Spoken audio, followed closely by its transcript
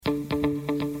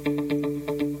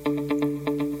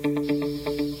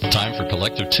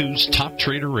Collective 2's Top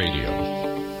Trader Radio,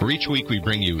 where each week we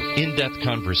bring you in-depth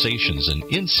conversations and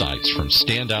insights from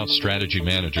standout strategy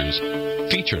managers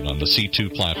featured on the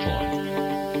C2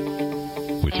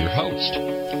 platform. With your host,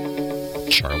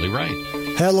 Charlie Wright.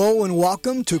 Hello and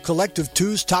welcome to Collective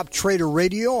 2's Top Trader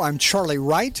Radio. I'm Charlie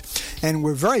Wright, and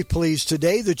we're very pleased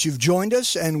today that you've joined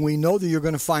us, and we know that you're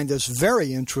going to find this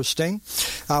very interesting.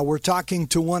 We're talking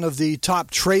to one of the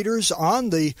top traders on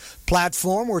the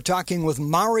platform. We're talking with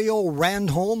Mario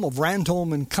Randholm of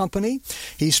Randholm & Company.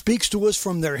 He speaks to us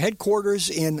from their headquarters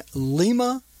in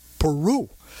Lima, Peru.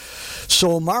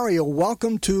 So, Mario,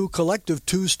 welcome to Collective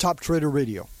 2's Top Trader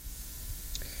Radio.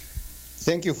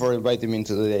 Thank you for inviting me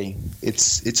today.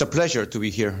 It's a pleasure to be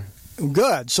here.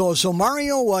 Good. So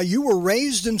Mario, you were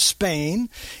raised in Spain.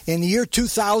 In the year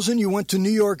 2000, you went to New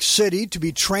York City to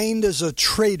be trained as a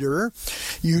trader.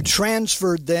 You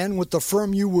transferred then with the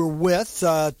firm you were with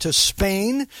to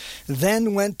Spain,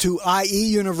 then went to IE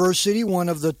University, one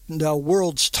of the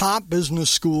world's top business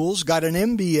schools, got an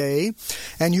MBA,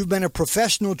 and you've been a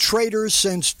professional trader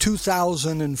since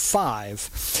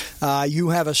 2005. You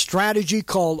have a strategy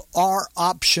called R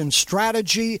Option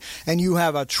Strategy, and you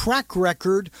have a track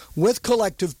record with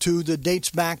Collective 2 that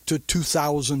dates back to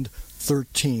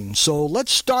 2013. So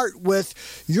let's start with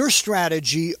your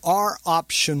strategy, R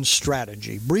Option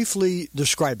Strategy. Briefly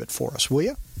describe it for us, will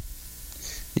you?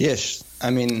 Yes. I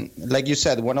mean, like you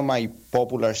said, one of my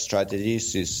popular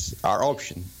strategies is R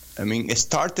Option. I mean, it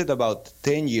started about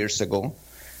 10 years ago,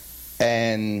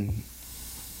 and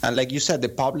like you said, the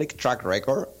public track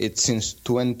record, it's since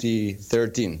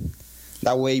 2013.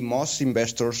 That way, most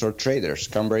investors or traders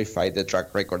can verify the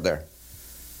track record there.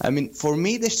 I mean, for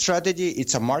me, the strategy,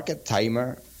 it's a market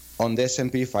timer on the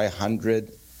S&P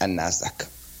 500 and NASDAQ.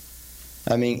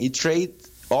 I mean, it trades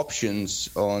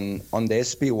options on the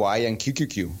SPY and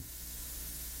QQQ.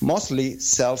 Mostly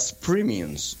sells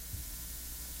premiums.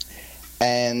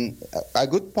 And a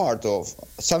good part of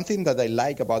something that I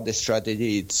like about the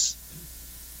strategy, it's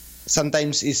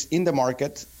sometimes it's in the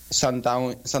market,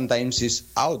 sometimes it's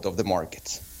out of the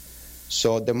market.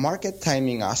 So the market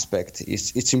timing aspect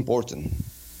it's important.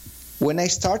 When I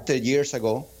started years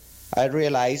ago, I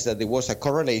realized that there was a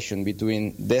correlation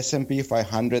between the S&P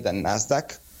 500 and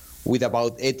NASDAQ with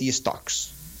about 80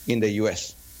 stocks in the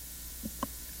US.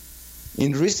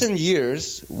 In recent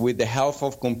years, with the help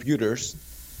of computers,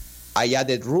 I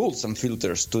added rules and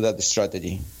filters to that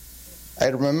strategy. I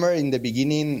remember in the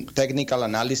beginning, technical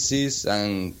analysis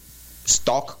and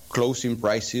stock closing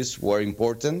prices were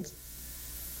important,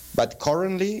 but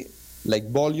currently, like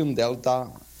volume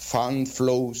delta, fund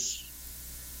flows,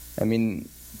 I mean,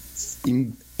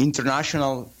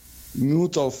 international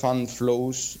mutual fund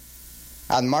flows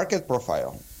and market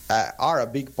profile are a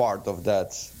big part of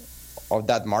that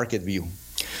market view.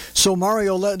 So,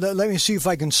 Mario, let me see if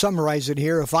I can summarize it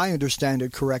here, if I understand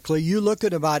it correctly. You look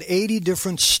at about 80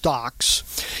 different stocks,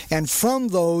 and from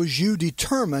those you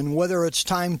determine whether it's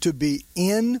time to be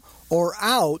in or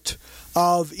out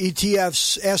of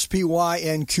ETFs, SPY,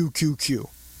 and QQQ.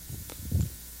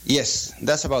 Yes,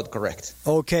 that's about correct.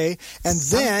 Okay, and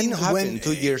Something then happened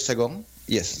 2 years ago.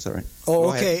 Yes, sorry. Oh,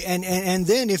 okay, and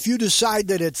then if you decide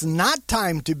that it's not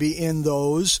time to be in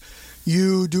those,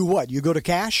 you do what? You go to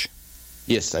cash?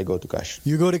 Yes, I go to cash.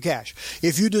 You go to cash.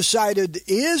 If you decided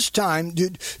is time, do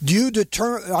you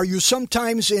determine? Are you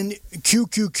sometimes in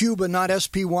QQQ but not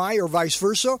SPY, or vice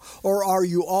versa, or are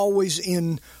you always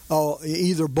in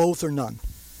either both or none?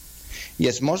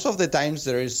 Yes, most of the times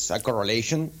there is a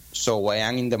correlation. So when I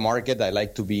am in the market, I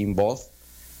like to be in both,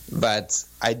 but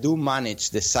I do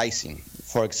manage the sizing.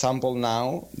 For example,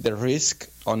 now the risk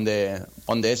on the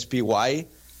SPY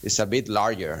is a bit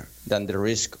larger than the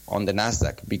risk on the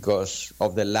NASDAQ because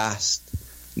of the last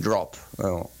drop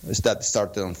that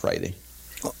started on Friday.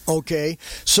 Okay,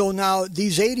 so now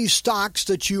these 80 stocks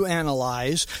that you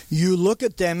analyze, you look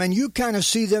at them and you kind of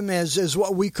see them as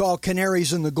what we call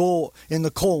canaries in the coal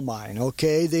mine,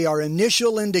 okay? They are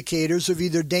initial indicators of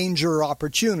either danger or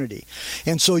opportunity.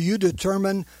 And so you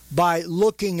determine by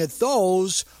looking at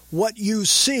those what you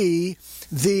see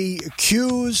the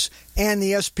Qs and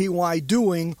the SPY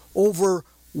doing over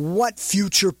what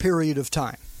future period of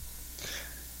time?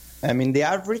 I mean, the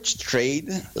average trade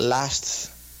lasts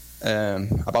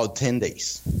about 10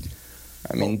 days.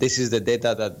 I mean, this is the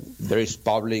data that there is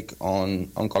public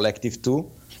on Collective 2.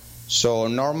 So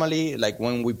normally, like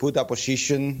when we put a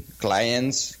position,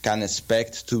 clients can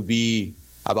expect to be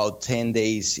about 10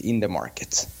 days in the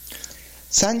market.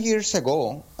 Some years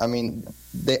ago, I mean,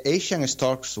 the Asian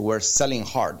stocks were selling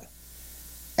hard.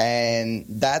 And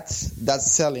that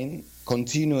selling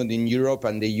continued in Europe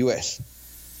and the US.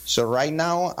 So right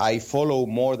now, I follow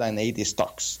more than 80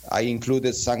 stocks. I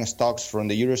included some stocks from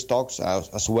the Euro stocks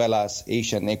as well as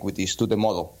Asian equities to the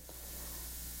model,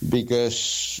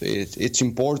 because it's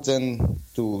important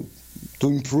to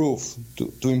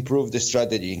improve the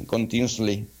strategy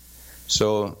continuously.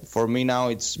 So for me now,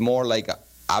 it's more like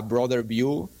a broader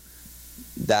view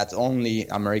than only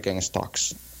American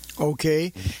stocks.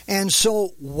 Okay. And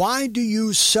so why do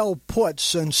you sell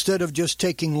puts instead of just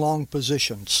taking long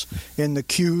positions in the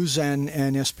Qs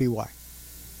and SPY?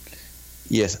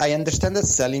 Yes, I understand that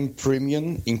selling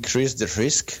premium increases the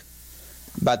risk,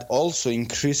 but also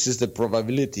increases the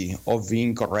probability of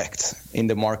being correct in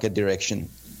the market direction.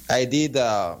 I did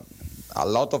a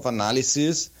lot of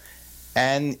analysis,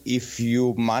 and if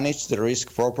you manage the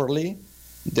risk properly,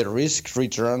 the risk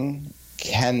return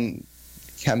can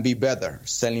be better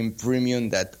selling premium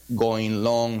than going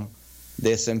long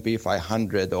the S&P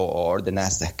 500 or the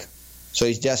Nasdaq. So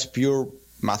it's just pure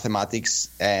mathematics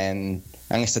and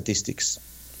statistics.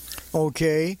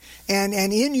 Okay, and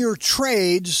in your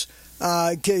trades,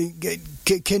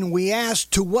 can we ask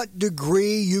to what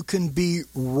degree you can be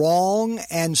wrong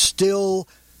and still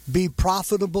be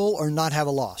profitable or not have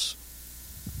a loss?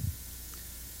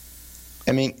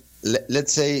 I mean,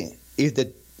 let's say if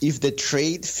the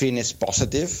trade finishes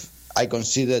positive, I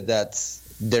consider that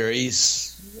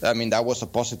that was a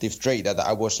positive trade, that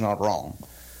I was not wrong.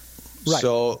 Right.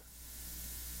 So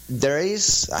there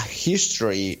is a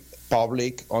history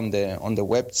public on the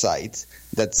website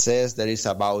that says there is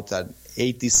about an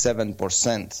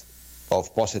 87%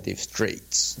 of positive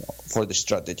trades for the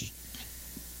strategy.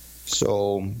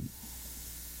 So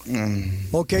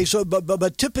okay, so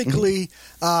but typically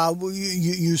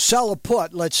you sell a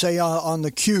put, let's say on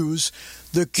the Qs.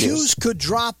 The Qs yes. could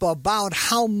drop about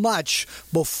how much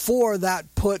before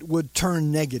that put would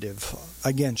turn negative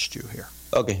against you here?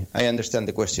 Okay, I understand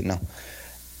the question now.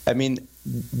 I mean,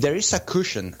 there is a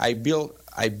cushion. I built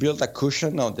a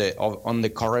cushion on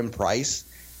the current price,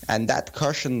 and that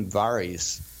cushion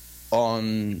varies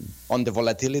on the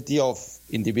volatility of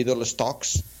individual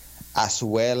stocks as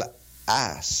well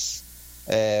as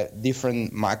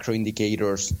different macro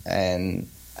indicators and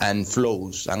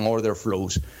flows and order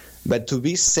flows. But to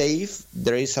be safe,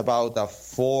 there is about a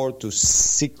 4 to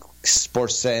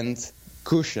 6%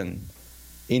 cushion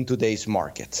in today's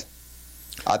market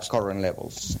at current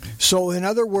levels. So in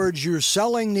other words, you're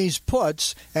selling these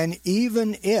puts, and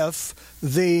even if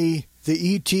the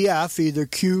ETF, either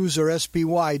Qs or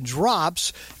SPY,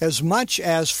 drops as much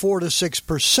as 4 to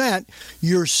 6%,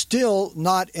 you're still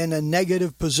not in a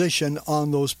negative position on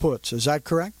those puts. Is that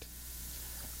correct?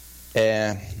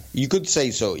 You could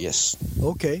say so, yes.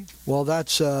 Okay. Well,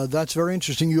 that's very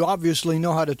interesting. You obviously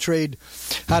know how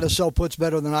to sell puts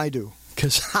better than I do,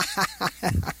 because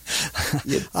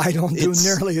I don't do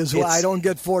nearly as well. I don't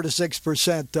get 4 to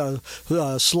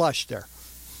 6% slush there.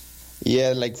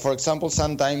 Yeah, like for example,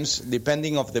 sometimes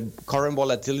depending on the current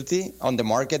volatility on the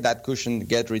market, that cushion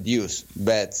get reduced.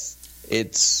 But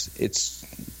it's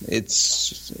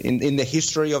in the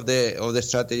history of the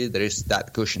strategy, there is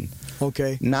that cushion.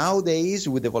 Okay. Nowadays,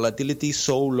 with the volatility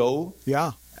so low,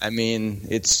 yeah, I mean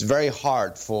it's very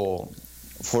hard for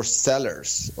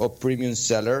sellers or premium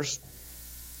sellers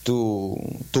to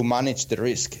manage the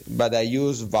risk. But I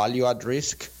use value at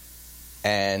risk,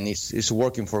 and it's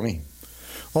working for me.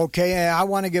 Okay, I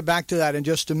want to get back to that in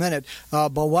just a minute.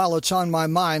 But while it's on my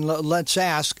mind, let's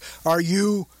ask, are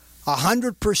you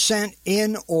 100%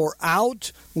 in or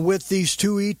out with these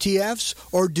two ETFs,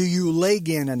 or do you leg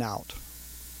in and out?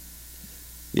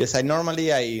 Yes, I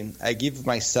normally give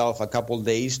myself a couple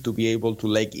days to be able to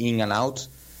leg in and out,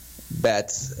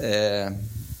 but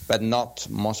not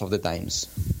most of the times.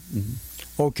 Mm-hmm.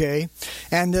 Okay,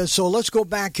 and so let's go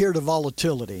back here to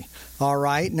volatility. All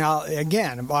right, now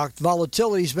again,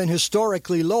 volatility's been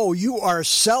historically low. You are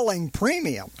selling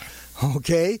premium.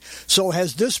 Okay, so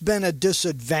has this been a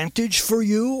disadvantage for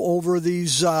you over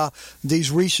these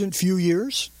recent few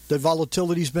years? That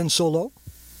volatility's been so low.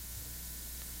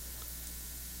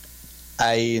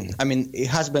 I mean, it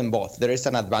has been both. There is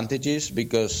an advantages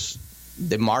because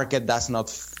the market does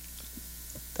not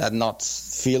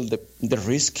feel the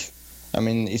risk. I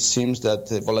mean, it seems that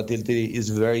the volatility is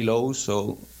very low,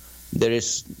 so there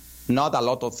is not a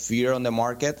lot of fear on the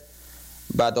market.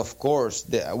 But of course,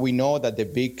 we know that the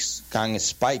VIX can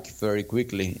spike very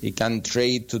quickly. It can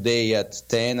trade today at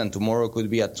 10 and tomorrow could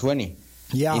be at 20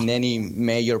 in any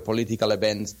major political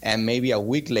event. And maybe a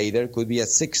week later could be at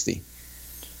 60.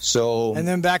 So and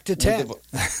then back to 10.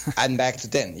 And back to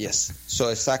 10, yes. So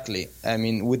exactly. I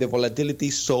mean, with the volatility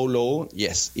so low,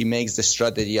 yes, it makes the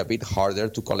strategy a bit harder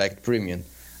to collect premium.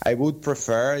 I would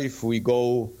prefer if we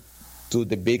go to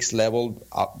the biggest level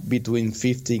between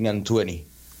 15 and 20.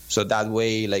 So that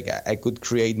way, like, I could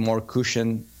create more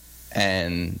cushion,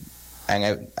 and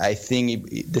I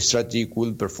think the strategy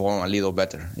will perform a little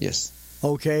better. Yes.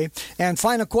 Okay. And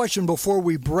final question before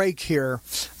we break here,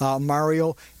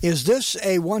 Mario. Is this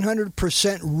a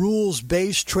 100%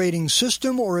 rules-based trading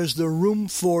system, or is there room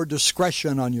for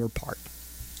discretion on your part?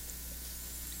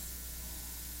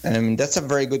 That's a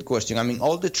very good question. I mean,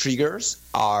 all the triggers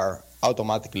are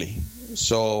automatically.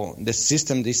 So the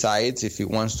system decides if it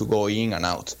wants to go in and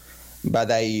out.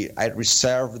 But I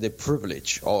reserve the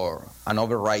privilege and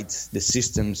override the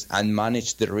systems and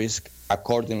manage the risk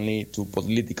accordingly to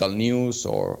political news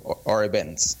or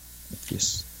events.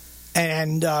 Yes.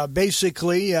 And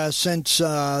basically, since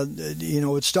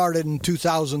it started in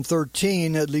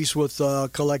 2013, at least with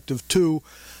Collective 2,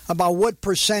 about what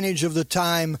percentage of the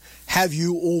time have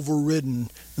you overridden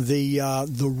the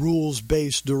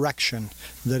rules-based direction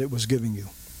that it was giving you?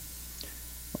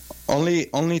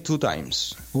 Only 2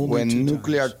 times. When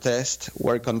nuclear tests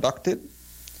were conducted,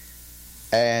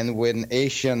 and when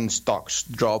Asian stocks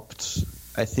dropped,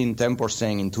 I think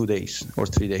 10% in 2 days or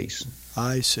 3 days.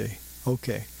 I see.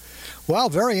 Okay. Well,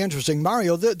 very interesting.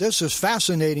 Mario, this is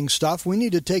fascinating stuff. We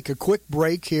need to take a quick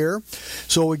break here.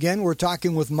 So, again, we're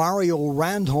talking with Mario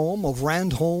Randholm of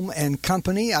Randholm &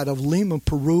 Company out of Lima,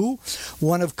 Peru,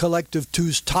 one of Collective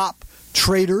 2's top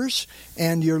traders.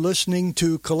 And you're listening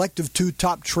to Collective 2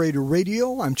 Top Trader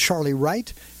Radio. I'm Charlie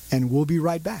Wright, and we'll be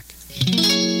right back.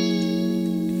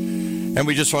 And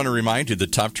we just want to remind you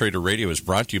that Top Trader Radio is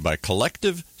brought to you by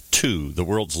Collective 2, the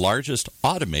world's largest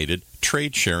automated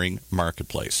trade-sharing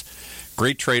marketplace.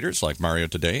 Great traders like Mario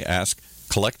today ask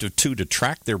Collective 2 to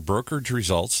track their brokerage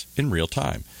results in real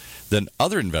time. Then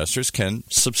other investors can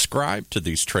subscribe to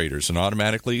these traders and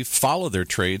automatically follow their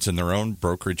trades in their own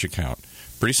brokerage account.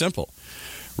 Pretty simple.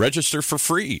 Register for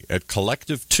free at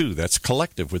Collective 2, that's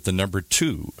collective with the number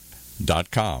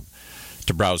 2.com,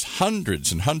 to browse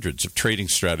hundreds and hundreds of trading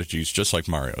strategies just like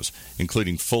Mario's,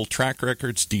 including full track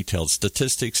records, detailed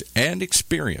statistics, and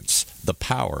experience the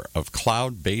power of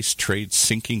cloud-based trade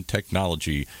syncing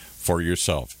technology for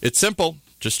yourself. It's simple.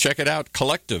 Just check it out,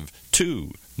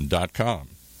 collective2.com.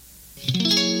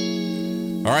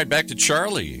 All right, back to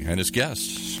Charlie and his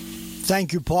guests.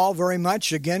 Thank you, Paul, very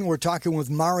much. Again, we're talking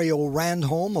with Mario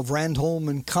Randholm of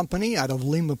Randholm & Company out of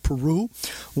Lima, Peru,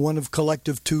 one of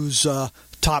Collective 2's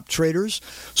top traders.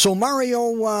 So,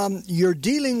 Mario, you're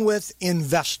dealing with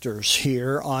investors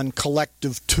here on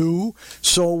Collective 2.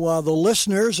 So the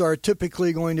listeners are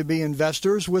typically going to be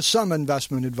investors with some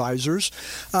investment advisors.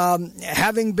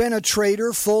 Having been a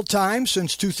trader full-time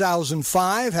since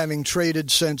 2005, having traded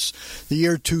since the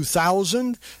year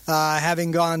 2000,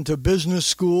 having gone to business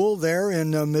school there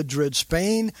in Madrid,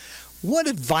 Spain, what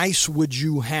advice would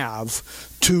you have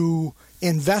to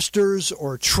investors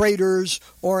or traders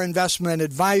or investment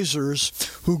advisors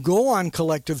who go on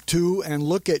Collective 2 and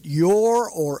look at your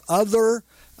or other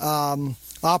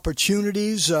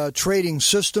opportunities, trading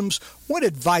systems? What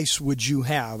advice would you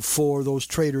have for those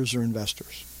traders or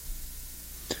investors?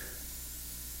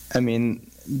 I mean,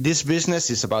 this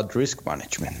business is about risk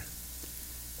management.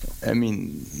 I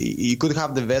mean, you could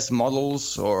have the best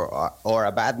models or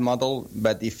a bad model,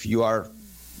 but if you are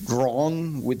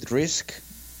wrong with risk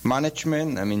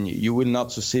management, I mean, you will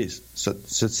not succeed.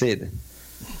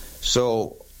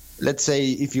 So let's say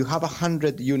if you have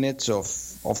 100 units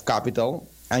of capital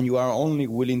and you are only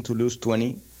willing to lose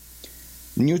 20,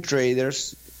 new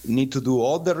traders need to do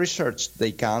all the research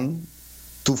they can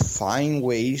to find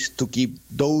ways to keep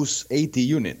those 80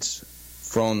 units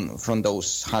from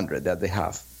those 100 that they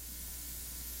have.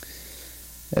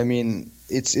 I mean,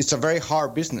 it's a very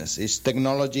hard business. It's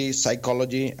technology,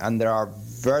 psychology, and there are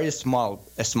very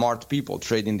smart people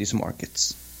trading these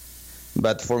markets.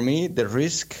 But for me, the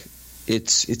risk,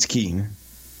 it's key.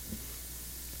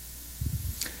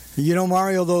 You know,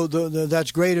 Mario, though,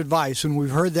 that's great advice, and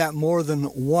we've heard that more than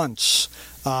once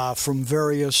from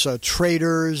various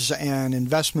traders and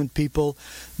investment people,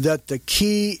 that the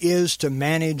key is to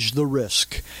manage the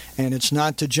risk. And it's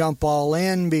not to jump all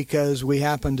in because we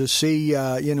happen to see,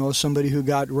 somebody who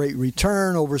got great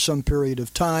return over some period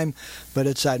of time, but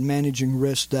it's that managing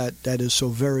risk that is so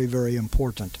very, very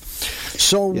important.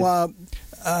 So, yes.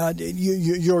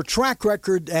 Your track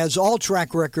record, as all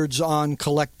track records on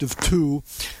Collective 2,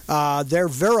 they're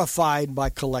verified by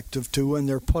Collective 2 and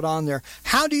they're put on there.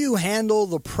 How do you handle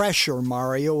the pressure,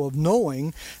 Mario, of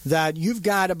knowing that you've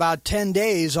got about 10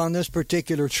 days on this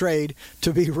particular trade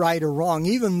to be right or wrong,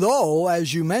 even though,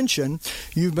 as you mentioned,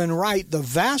 you've been right the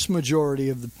vast majority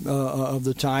of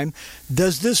the time?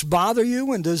 Does this bother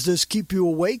you, and does this keep you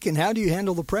awake, and how do you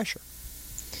handle the pressure?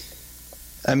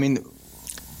 I mean,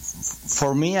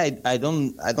 for me, I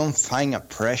don't find a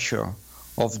pressure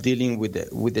of dealing with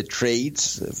the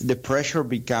trades. The pressure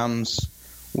becomes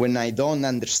when I don't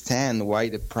understand why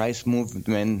the price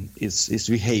movement is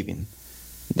behaving.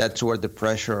 That's where the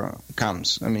pressure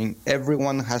comes. I mean,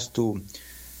 everyone has to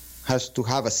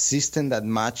have a system that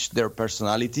matches their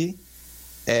personality,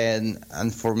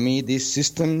 and for me, this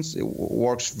system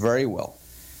works very well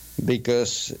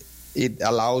because it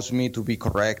allows me to be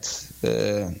correct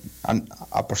a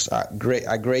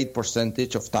great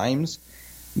percentage of times.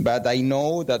 But I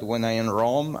know that when I am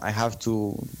wrong, I have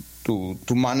to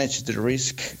manage the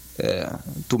risk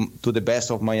to the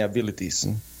best of my abilities.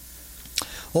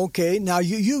 Okay, now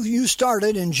you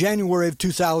started in January of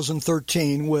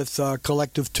 2013 with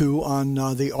Collective 2 on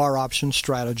the R option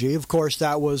strategy. Of course,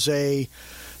 that was a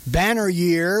banner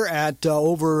year at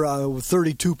over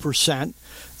 32%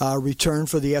 return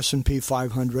for the S&P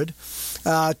 500.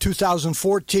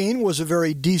 2014 was a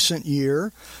very decent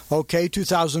year. Okay,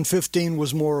 2015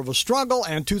 was more of a struggle,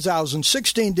 and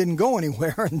 2016 didn't go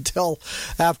anywhere until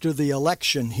after the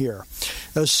election here.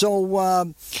 So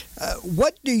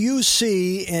what do you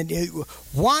see, and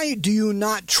why do you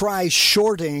not try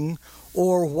shorting,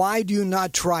 or why do you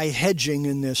not try hedging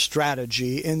in this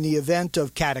strategy in the event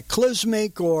of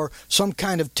cataclysmic or some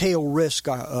kind of tail risk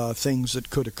things that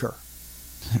could occur?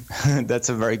 That's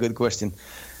a very good question.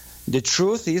 The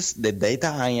truth is, the data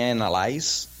I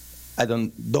analyze, I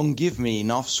don't give me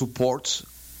enough support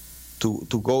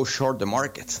to go short the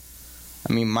market.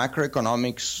 I mean,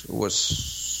 macroeconomics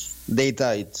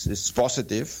data. It's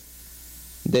positive.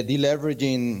 The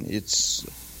deleveraging, it's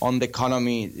on the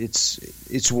economy.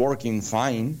 It's working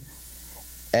fine,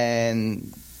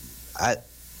 and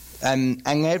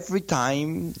every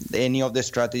time any of the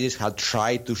strategies have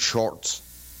tried to short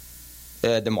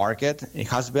the market, it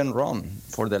has been wrong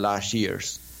for the last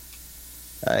years.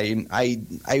 I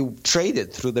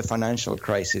traded through the financial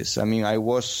crisis. I mean, I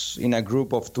was in a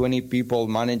group of 20 people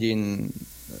managing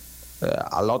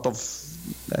a lot of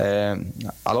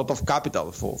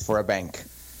capital for a bank.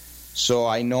 So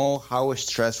I know how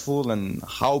stressful and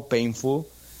how painful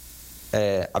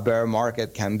a bear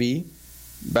market can be.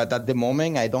 But at the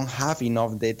moment, I don't have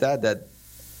enough data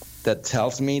that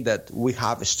tells me that we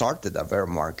have started a bear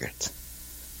market.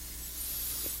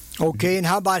 Okay, and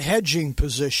how about hedging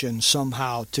positions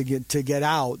somehow to get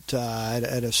out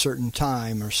at a certain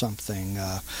time or something?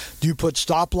 Do you put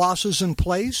stop losses in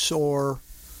place or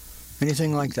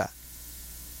anything like that?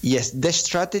 Yes, the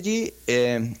strategy,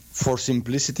 for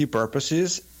simplicity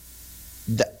purposes,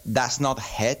 does not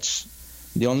hedge.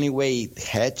 The only way it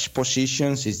hedge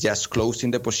positions is just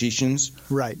closing the positions,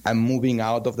 right, and moving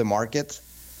out of the market.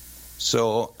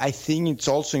 So I think it's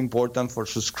also important for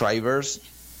subscribers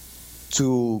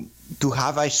to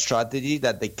have a strategy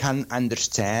that they can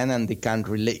understand and they can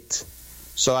relate.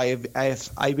 So I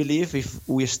believe if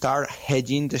we start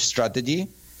hedging the strategy,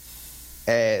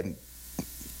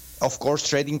 of course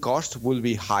trading costs will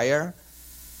be higher,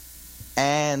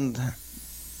 and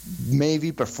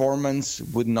maybe performance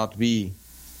would not be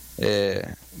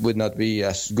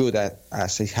as good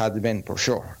as it had been for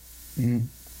sure. Mm-hmm.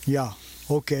 Yeah.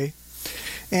 Okay.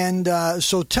 And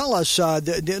so tell us,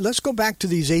 let's go back to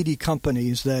these 80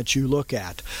 companies that you look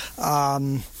at.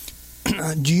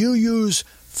 Do you use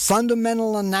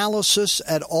fundamental analysis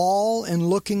at all in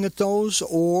looking at those,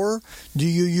 or do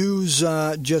you use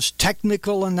just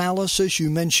technical analysis? You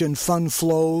mentioned fund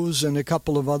flows and a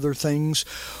couple of other things.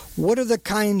 What are the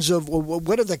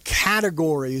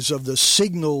categories of the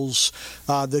signals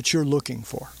that you're looking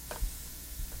for?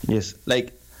 Yes,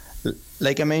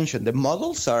 like I mentioned, the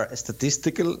models are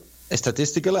statistical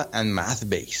and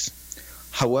math-based.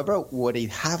 However, what it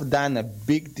have done a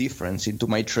big difference into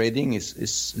my trading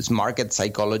is market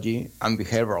psychology and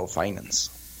behavioral finance.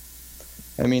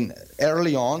 I mean,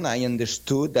 early on, I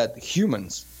understood that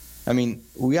humans,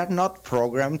 we are not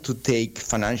programmed to take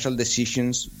financial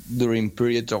decisions during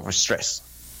periods of stress.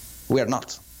 We are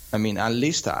not. At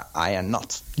least I am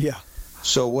not. Yeah.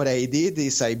 So what I did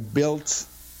is I built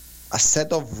a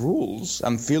set of rules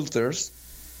and filters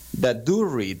that do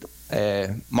read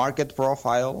market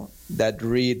profile, that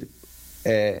read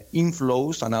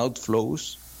inflows and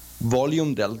outflows,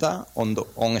 volume delta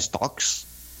on stocks,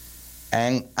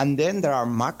 and then there are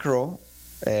macro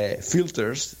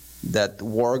filters that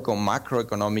work on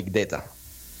macroeconomic data.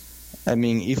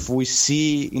 If we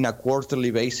see in a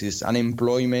quarterly basis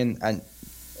unemployment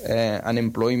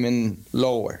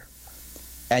lower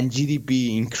and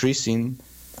GDP increasing,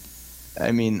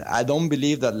 I don't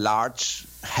believe that large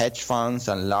hedge funds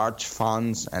and large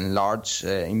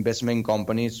investment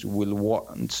companies will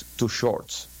want to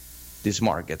short this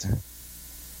market.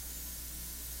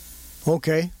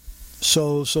 Okay.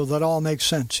 So that all makes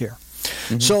sense here.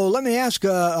 Mm-hmm. So let me ask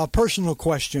a personal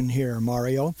question here,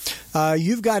 Mario.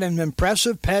 You've got an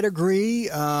impressive pedigree.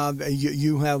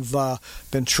 You have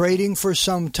been trading for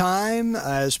some time,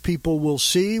 as people will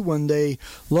see when they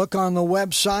look on the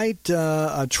website,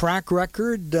 a track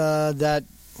record that,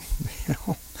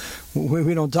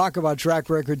 we don't talk about track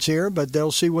records here, but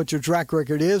they'll see what your track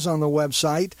record is on the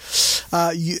website.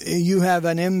 You have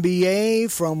an MBA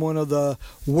from one of the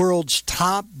world's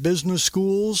top business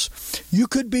schools. You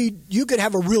could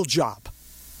have a real job.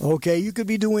 Okay, you could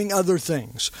be doing other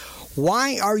things.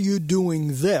 Why are you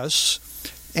doing this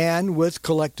and with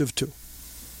Collective 2?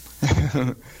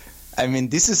 I mean,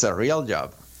 this is a real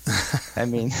job. I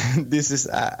mean, this is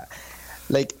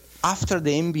like after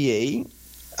the MBA,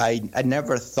 I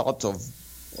never thought of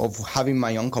having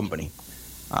my own company.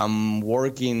 I'm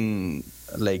working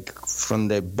like from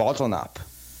the bottom up.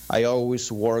 I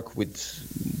always work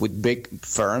with big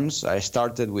firms. I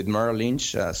started with Merrill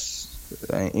Lynch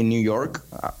in New York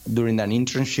during an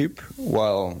internship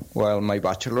while my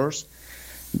bachelor's.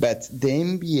 But the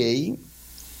MBA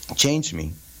changed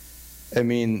me. I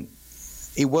mean,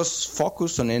 it was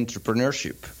focused on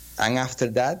entrepreneurship. And after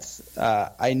that,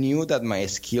 I knew that my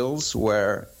skills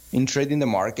were in trading the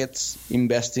markets,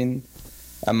 investing,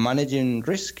 and managing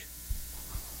risk.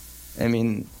 I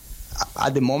mean,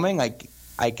 at the moment,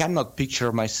 I cannot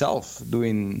picture myself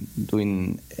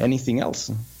doing anything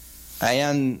else. I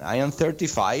am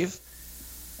 35,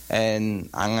 and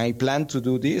I plan to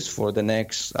do this for the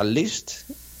next at least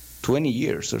 20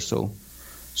 years or so.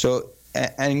 So,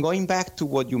 and going back to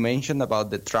what you mentioned about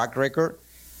the track record,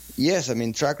 yes, I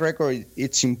mean, track record,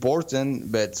 it's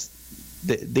important, but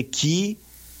the key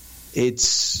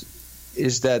is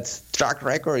that track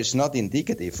record is not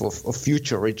indicative of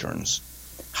future returns.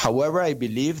 However, I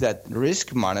believe that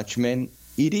risk management,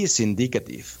 it is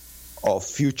indicative of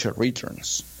future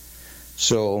returns.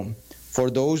 So for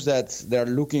those that they're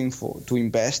looking to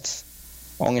invest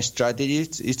on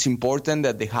strategies, it's important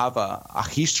that they have a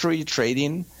history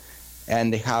trading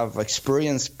and they have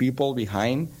experienced people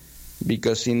behind,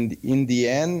 because in the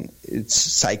end, it's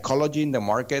psychology in the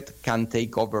market can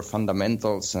take over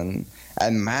fundamentals, and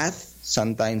math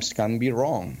sometimes can be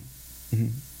wrong. Mm-hmm.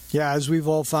 Yeah, as we've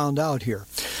all found out here.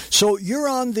 So you're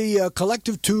on the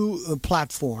Collective 2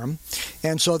 platform,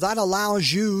 and so that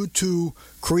allows you to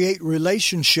create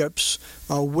relationships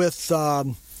with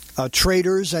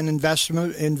traders and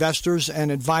investors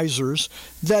and advisors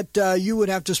that you would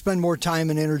have to spend more time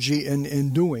and energy in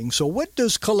doing. So what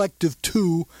does Collective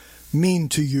 2 mean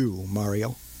to you,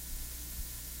 Mario?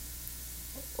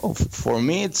 Oh, for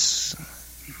me, it's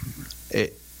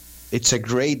a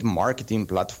great marketing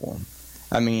platform.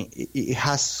 I mean, it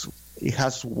has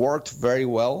worked very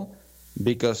well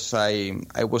because I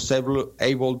was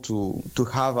able to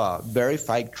have a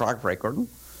verified track record,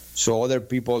 so other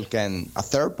people a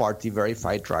third party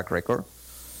verified track record,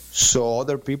 so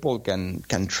other people can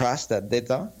trust that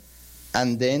data,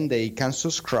 and then they can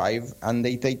subscribe and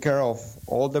they take care of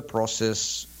all the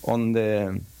process on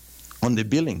the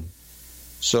billing.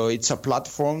 So it's a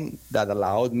platform that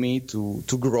allowed me to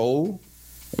grow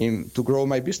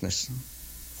my business.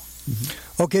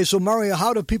 Mm-hmm. Okay, so Mario,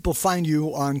 how do people find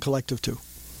you on Collective 2?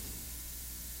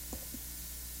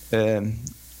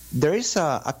 There is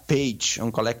a page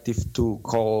on Collective 2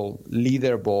 called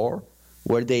Leaderboard,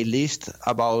 where they list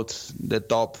about the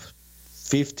top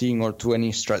 15 or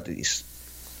 20 strategies.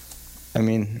 I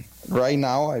mean, right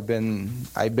now I've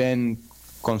been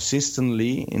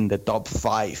consistently in the top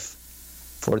 5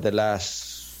 for the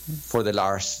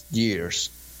last years.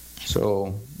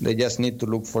 So they just need to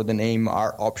look for the name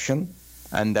R option,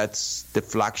 and that's the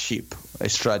flagship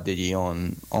strategy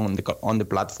on the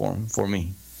platform for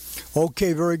me.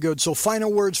 Okay, very good. So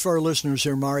final words for our listeners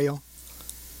here, Mario.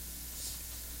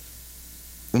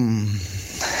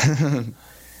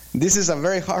 This is a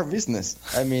very hard business.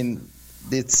 I mean,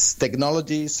 it's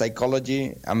technology,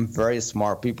 psychology, and very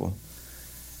smart people.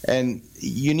 And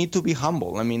you need to be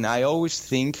humble. I mean, I always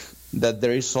think that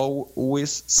there is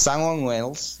always someone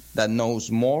else that knows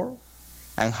more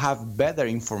and have better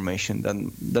information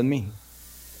than me.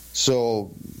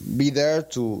 So be there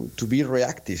to be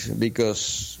reactive,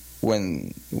 because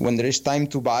when there is time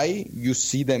to buy, you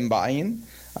see them buying,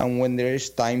 and when there is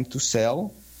time to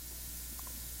sell,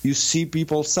 you see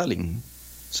people selling.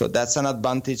 So that's an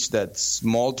advantage that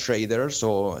small traders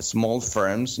or small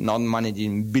firms not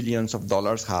managing billions of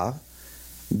dollars have,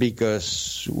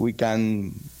 because we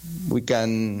can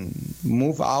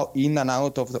move out in and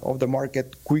out of the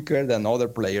market quicker than other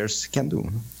players can do.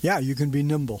 Yeah, you can be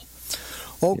nimble.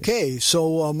 Okay,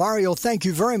 so Mario, thank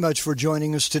you very much for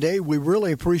joining us today. We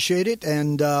really appreciate it,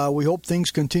 and we hope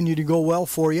things continue to go well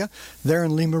for you there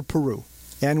in Lima, Peru,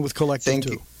 and with Collective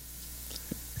 2.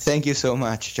 Thank you so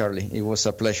much, Charlie. It was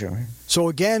a pleasure. So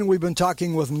again, we've been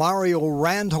talking with Mario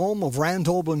Randholm of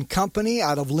Randholm & Company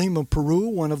out of Lima, Peru,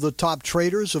 one of the top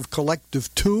traders of Collective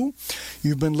 2.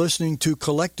 You've been listening to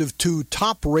Collective 2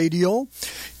 Top Radio.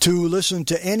 To listen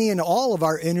to any and all of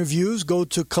our interviews, go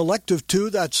to Collective 2.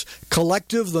 That's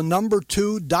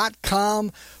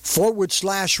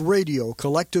collective2.com/radio.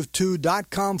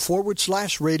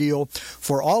 Collective2.com/radio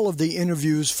for all of the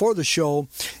interviews for the show.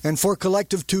 And for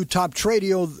Collective 2 Top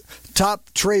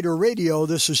Trader Radio,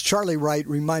 this is Charlie Wright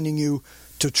reminding you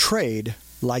to trade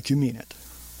like you mean it.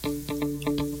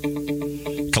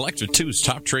 Collective 2's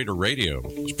Top Trader Radio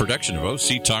is a production of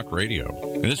OC Talk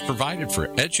Radio and is provided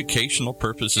for educational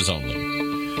purposes only.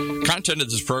 Content of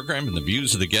this program and the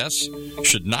views of the guests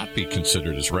should not be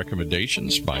considered as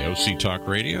recommendations by OC Talk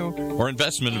Radio or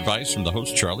investment advice from the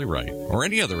host Charlie Wright or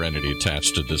any other entity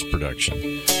attached to this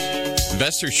production.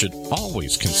 Investors should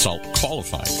always consult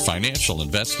qualified financial,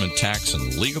 investment, tax,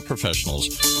 and legal professionals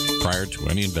prior to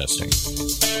any investing.